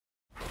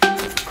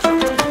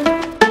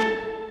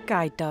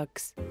guide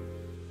dogs.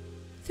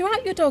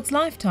 Throughout your dog's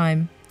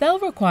lifetime, they'll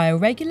require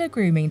regular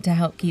grooming to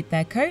help keep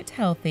their coat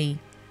healthy,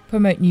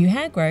 promote new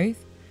hair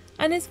growth,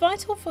 and is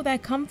vital for their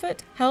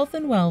comfort, health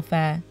and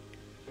welfare.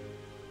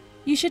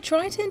 You should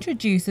try to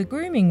introduce a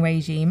grooming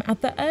regime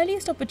at the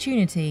earliest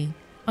opportunity,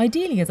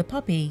 ideally as a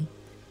puppy.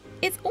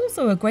 It's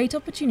also a great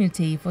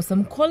opportunity for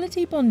some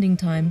quality bonding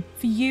time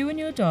for you and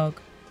your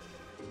dog.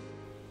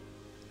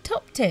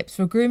 Top tips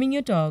for grooming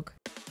your dog.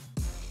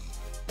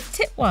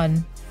 Tip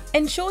 1.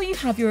 Ensure you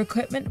have your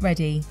equipment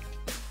ready.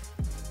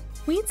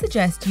 We'd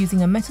suggest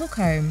using a metal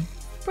comb,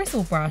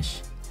 bristle brush,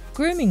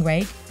 grooming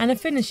rake and a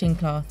finishing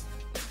cloth.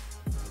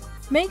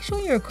 Make sure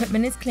your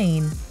equipment is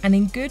clean and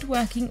in good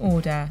working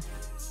order.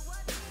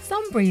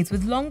 Some breeds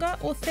with longer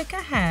or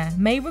thicker hair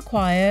may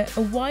require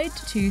a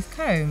wide-tooth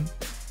comb,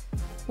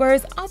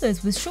 whereas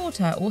others with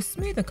shorter or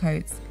smoother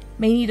coats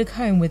may need a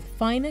comb with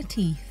finer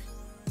teeth.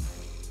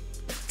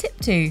 Tip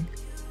 2.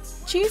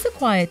 Choose a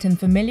quiet and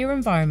familiar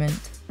environment.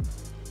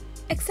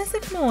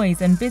 Excessive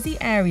noise and busy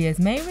areas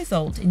may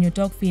result in your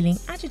dog feeling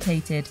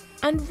agitated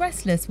and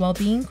restless while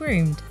being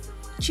groomed.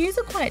 Choose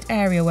a quiet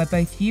area where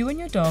both you and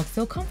your dog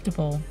feel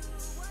comfortable.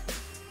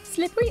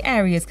 Slippery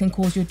areas can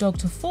cause your dog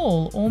to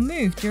fall or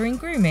move during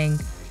grooming,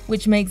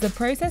 which makes the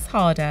process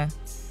harder.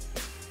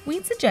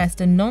 We'd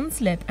suggest a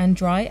non-slip and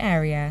dry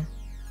area.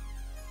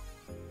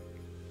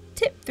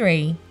 Tip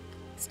 3.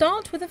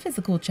 Start with a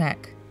physical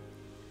check.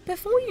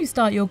 Before you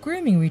start your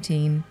grooming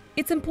routine,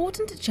 it's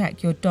important to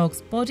check your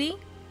dog's body,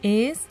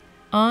 ears,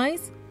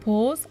 eyes,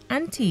 paws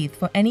and teeth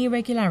for any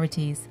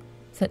irregularities,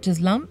 such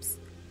as lumps,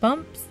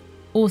 bumps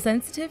or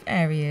sensitive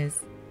areas.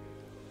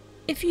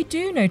 If you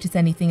do notice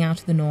anything out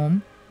of the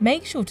norm,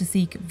 make sure to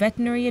seek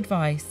veterinary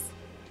advice.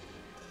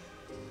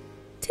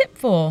 Tip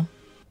 4.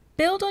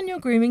 Build on your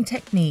grooming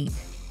technique.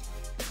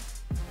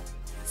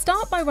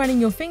 Start by running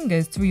your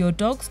fingers through your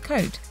dog's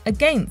coat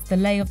against the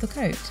lay of the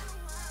coat.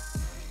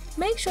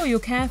 Make sure you're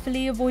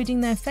carefully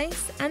avoiding their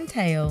face and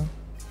tail.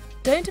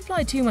 Don't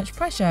apply too much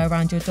pressure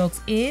around your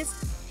dog's ears,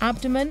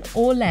 abdomen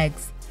or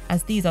legs,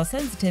 as these are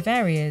sensitive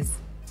areas.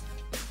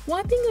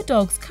 Wiping your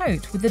dog's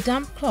coat with a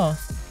damp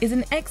cloth is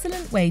an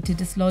excellent way to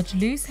dislodge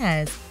loose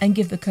hairs and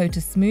give the coat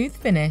a smooth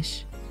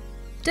finish.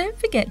 Don't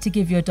forget to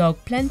give your dog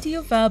plenty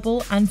of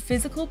verbal and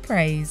physical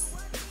praise.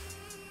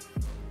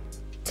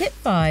 Tip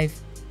 5.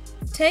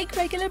 Take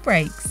regular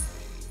breaks.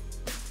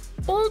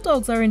 All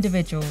dogs are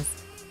individuals.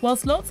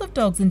 Whilst lots of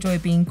dogs enjoy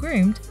being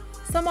groomed,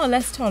 some are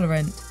less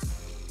tolerant.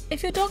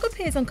 If your dog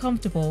appears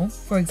uncomfortable,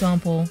 for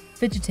example,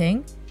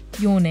 fidgeting,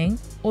 yawning,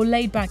 or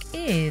laid back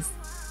ears,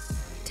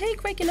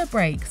 take regular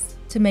breaks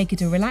to make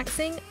it a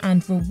relaxing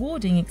and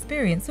rewarding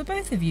experience for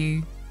both of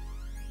you.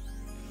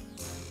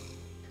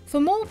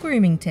 For more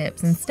grooming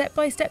tips and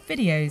step-by-step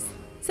videos,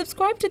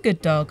 subscribe to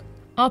Good Dog,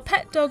 our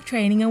pet dog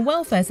training and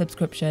welfare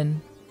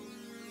subscription.